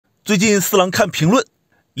最近四郎看评论，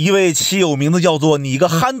一位棋友名字叫做你个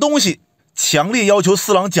憨东西，强烈要求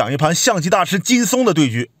四郎讲一盘象棋大师金松的对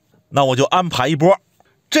局，那我就安排一波。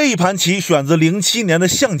这一盘棋选自07年的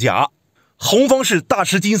象甲，红方是大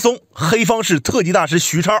师金松，黑方是特级大师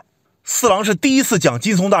徐超。四郎是第一次讲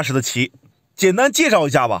金松大师的棋，简单介绍一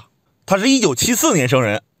下吧。他是1974年生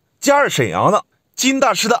人，家是沈阳的。金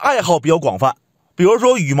大师的爱好比较广泛，比如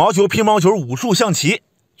说羽毛球、乒乓球、武术、象棋，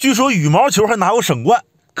据说羽毛球还拿过省冠，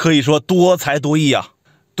可以说多才多艺啊。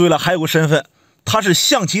对了，还有个身份，他是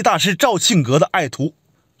象棋大师赵庆格的爱徒。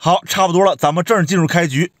好，差不多了，咱们正式进入开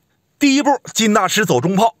局。第一步，金大师走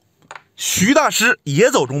中炮，徐大师也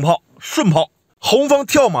走中炮，顺炮。红方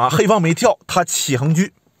跳马，黑方没跳，他起横车，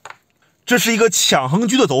这是一个抢横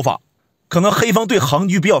车的走法，可能黑方对横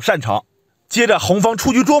车比较擅长。接着红方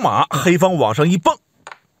出车捉马，黑方往上一蹦，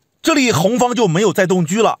这里红方就没有再动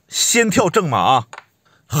车了，先跳正马啊。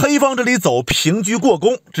黑方这里走平车过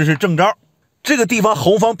弓，这是正招。这个地方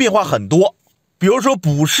红方变化很多，比如说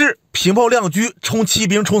补士平炮亮车，冲7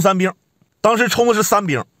兵冲3兵，当时冲的是3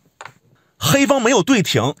兵。黑方没有对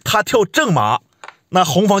挺，他跳正马，那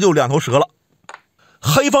红方就两头折了。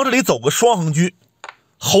黑方这里走个双横车，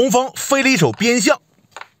红方飞了一手边象。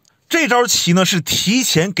这招棋呢是提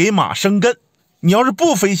前给马生根，你要是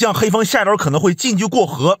不飞象，黑方下招可能会进车过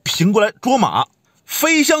河，平过来捉马。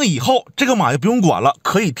飞象以后，这个马就不用管了，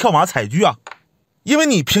可以跳马踩车啊，因为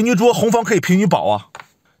你平车捉，红方可以平车保啊。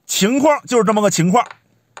情况就是这么个情况。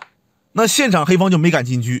那现场黑方就没敢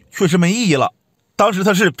进车，确实没意义了。当时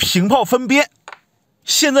他是平炮分边，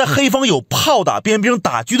现在黑方有炮打边兵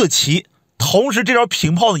打车的棋，同时这招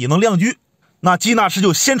平炮呢也能亮车，那金大师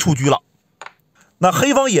就先出车了。那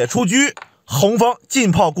黑方也出车，红方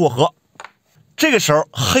进炮过河。这个时候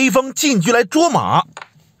黑方进车来捉马，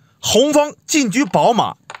红方进车保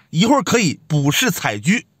马，一会儿可以补士踩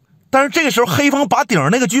车。但是这个时候黑方把顶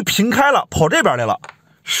上那个车平开了，跑这边来了，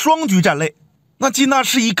双车站肋。那金大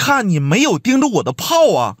师一看你没有盯着我的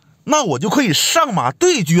炮啊，那我就可以上马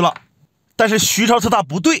对车了。但是徐超他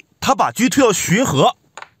不对，他把车推到巡河，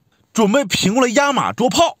准备平过来压马捉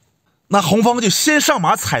炮。那红方就先上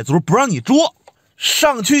马踩卒，不让你捉。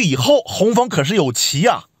上去以后红方可是有棋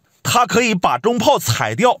啊，他可以把中炮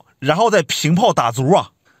踩掉，然后再平炮打卒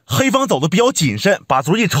啊。黑方走的比较谨慎，把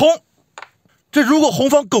卒一冲。这如果红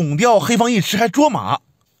方拱掉，黑方一吃还捉马。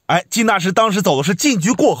哎，金大师当时走的是进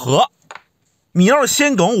车过河，你要是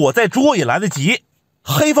先拱我再捉也来得及。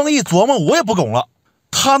黑方一琢磨，我也不拱了，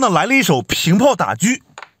他呢来了一手平炮打车，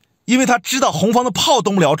因为他知道红方的炮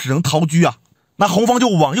动不了，只能逃车啊。那红方就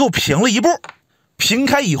往右平了一步，平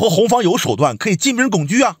开以后红方有手段，可以进兵拱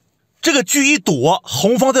车啊。这个车一躲，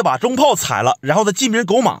红方再把中炮踩了，然后再进兵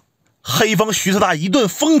拱马。黑方徐特大一顿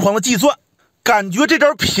疯狂的计算，感觉这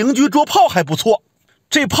招平车捉炮还不错，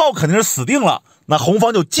这炮肯定是死定了。那红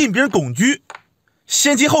方就进兵拱车，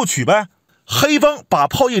先击后取呗。黑方把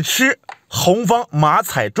炮一吃，红方马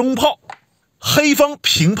踩中炮，黑方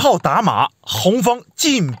平炮打马，红方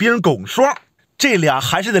进兵拱双，这俩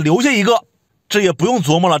还是得留下一个，这也不用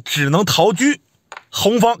琢磨了，只能逃车。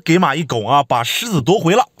红方给马一拱啊，把狮子夺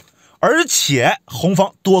回了，而且红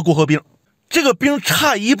方多过河兵，这个兵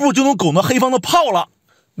差一步就能拱到黑方的炮了。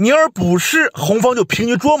你要是补士，红方就平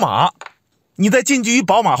车捉马，你再进车一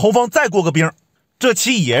保马，红方再过个兵，这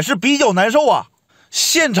棋也是比较难受啊。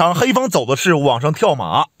现场黑方走的是往上跳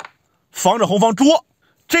马，防着红方捉。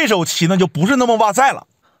这手棋呢就不是那么哇塞了。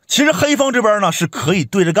其实黑方这边呢是可以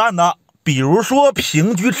对着干的，比如说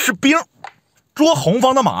平车吃兵，捉红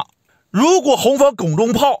方的马。如果红方拱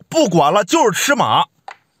中炮不管了，就是吃马，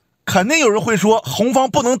肯定有人会说红方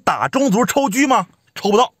不能打中卒抽车吗？抽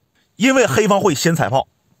不到，因为黑方会先踩炮。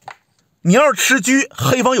你要是吃车，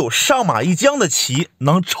黑方有上马一将的棋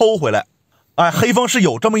能抽回来。哎，黑方是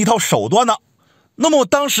有这么一套手段的。那么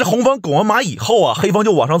当时红方拱完马以后啊，黑方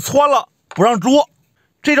就往上窜了，不让捉。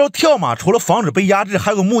这招跳马除了防止被压制，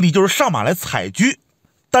还有个目的就是上马来踩车。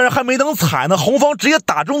但是还没等踩呢，红方直接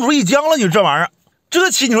打中卒一将了，你说这玩意儿，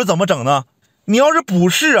这棋你说怎么整呢？你要是补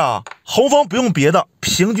士啊，红方不用别的，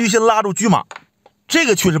平车先拉住车马，这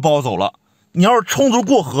个确实不好走了。你要是冲卒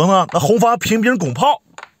过河呢，那红方平兵拱炮，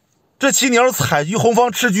这棋你要是踩车，红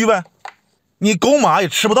方吃车呗。你拱马也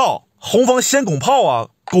吃不到，红方先拱炮啊，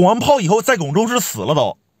拱完炮以后再拱中是死了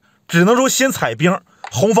都，只能说先踩兵，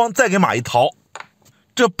红方再给马一逃，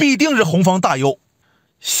这必定是红方大优。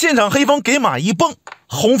现场黑方给马一蹦，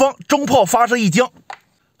红方中炮发射一将，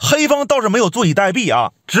黑方倒是没有坐以待毙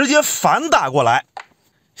啊，直接反打过来。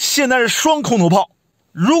现在是双空头炮，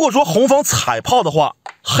如果说红方踩炮的话，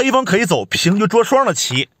黑方可以走平车捉双的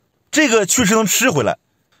棋，这个确实能吃回来。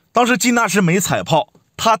当时金大师没踩炮，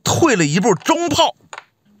他退了一步中炮，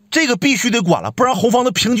这个必须得管了，不然红方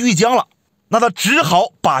的平局一僵了。那他只好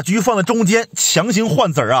把车放在中间，强行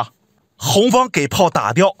换子儿啊。红方给炮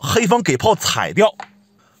打掉，黑方给炮踩掉。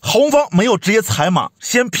红方没有直接踩马，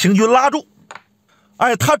先平车拉住。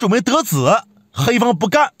哎，他准备得子，黑方不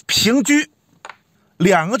干，平车。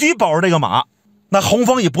2个车保着这个马，那红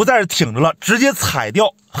方也不在这挺着了，直接踩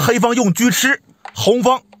掉。黑方用车吃，红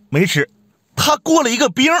方没吃，他过了一个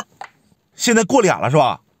兵，现在过俩了是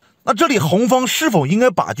吧？那这里红方是否应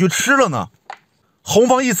该把车吃了呢？红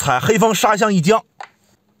方一踩，黑方杀象一将，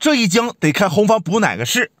这一将得看红方补哪个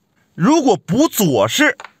士。如果补左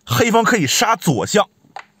士，黑方可以杀左象，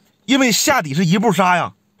因为下底是一步杀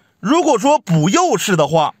呀。如果说补右士的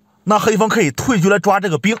话，那黑方可以退车来抓这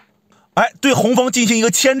个兵，哎，对红方进行一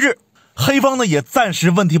个牵制。黑方呢也暂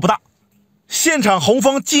时问题不大。现场红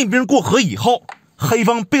方进兵过河以后，黑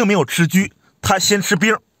方并没有吃车，他先吃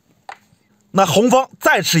兵。那红方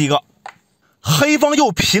再吃一个，黑方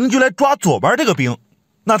又平车来抓左边这个兵，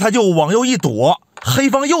那他就往右一躲，黑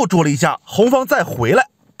方又捉了一下，红方再回来，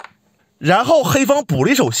然后黑方补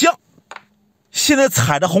了一手象，现在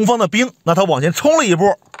踩着红方的兵，那他往前冲了一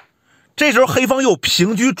步，这时候黑方又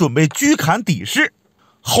平车准备车砍底士，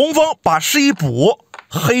红方把士一补，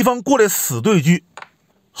黑方过来死对车，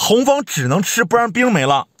红方只能吃，不然兵没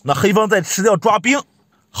了，那黑方再吃掉抓兵，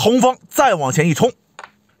红方再往前一冲，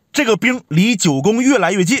这个兵离9宫越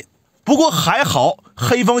来越近。不过还好，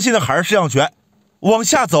黑方现在还是士象权，往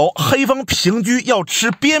下走，黑方平车要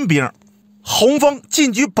吃边兵，红方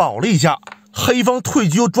进车保了一下，黑方退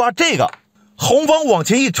车又抓这个，红方往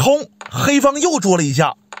前一冲，黑方又捉了一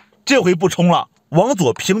下，这回不冲了，往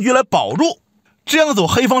左平车来保住，这样走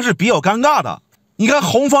黑方是比较尴尬的。你看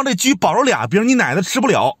红方这车保着俩兵，你奶奶吃不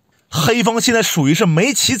了，黑方现在属于是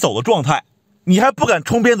没棋走的状态，你还不敢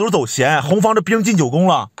冲边走走闲，红方这兵进9宫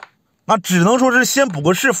了，那只能说是先补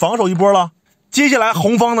个士防守一波了。接下来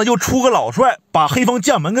红方呢又出个老帅，把黑方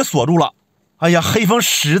将门给锁住了。哎呀，黑方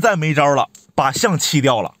实在没招了，把象弃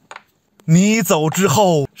掉了。你走之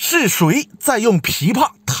后，是谁在用琵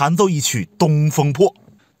琶弹奏一曲东风破？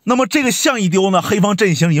那么这个象一丢呢，黑方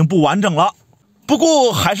阵型已经不完整了，不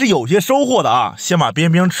过还是有些收获的啊，先把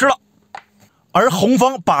边兵吃了。而红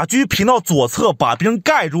方把车平到左侧，把兵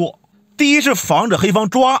盖住，第一是防止黑方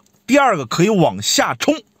抓，第二个可以往下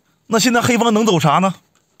冲。那现在黑方能走啥呢？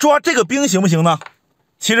抓这个兵行不行呢？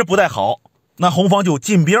其实不太好，那红方就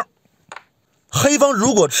进兵。黑方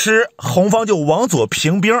如果吃，红方就往左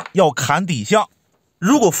平兵，要砍底象。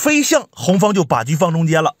如果飞象，红方就把车放中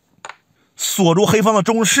间了，锁住黑方的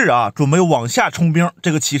中士啊，准备往下冲兵。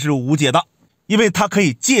这个棋是无解的，因为他可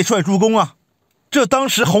以借帅助攻啊。这当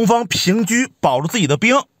时红方平车保住自己的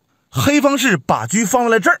兵，黑方是把车放在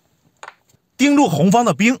了这儿，盯住红方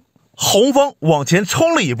的兵，红方往前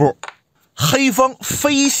冲了一步，黑方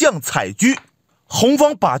飞象踩车，红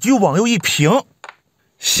方把车往右一平。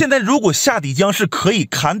现在如果下底将是可以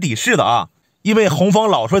砍底士的啊，因为红方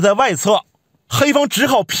老帅在外侧，黑方只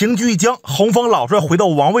好平车一将，红方老帅回到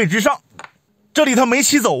王位之上。这里他没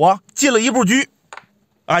棋走啊，进了一步车，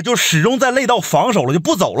啊，就始终在累到防守了，就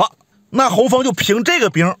不走了。那红方就平这个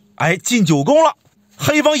兵，哎，进9宫了。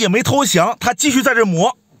黑方也没投降，他继续在这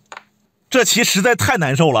磨。这棋实在太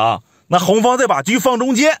难受了啊！那红方再把车放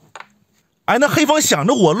中间，哎，那黑方想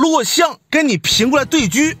着我落象跟你平过来对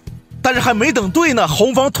车，但是还没等对呢，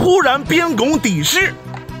红方突然边拱底士，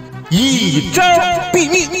一招毙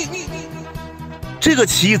命。这个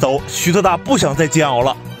棋一走，徐特大不想再煎熬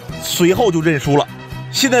了，随后就认输了。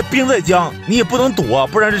现在兵在将，你也不能躲，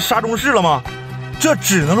不然是杀中士了吗？这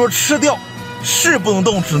只能说吃掉，士不能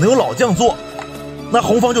动，只能由老将做。那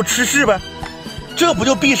红方就吃士呗，这不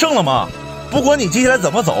就必胜了吗？不管你接下来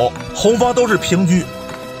怎么走，红方都是平车，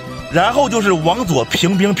然后就是往左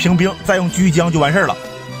平兵，再用车将就完事了。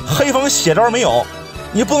黑方血招没有，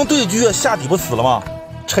你不能对车啊，下底不死了吗？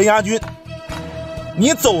陈牙军，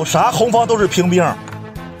你走啥红方都是平兵，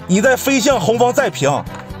你再飞象红方再平。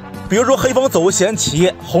比如说黑方走个闲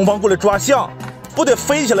棋，红方过来抓象，不得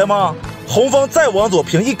飞起来吗？红方再往左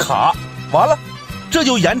平一卡，完了，这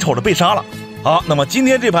就眼瞅着被杀了。好，那么今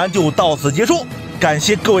天这盘就到此结束，感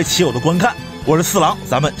谢各位棋友的观看，我是四郎，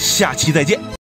咱们下期再见。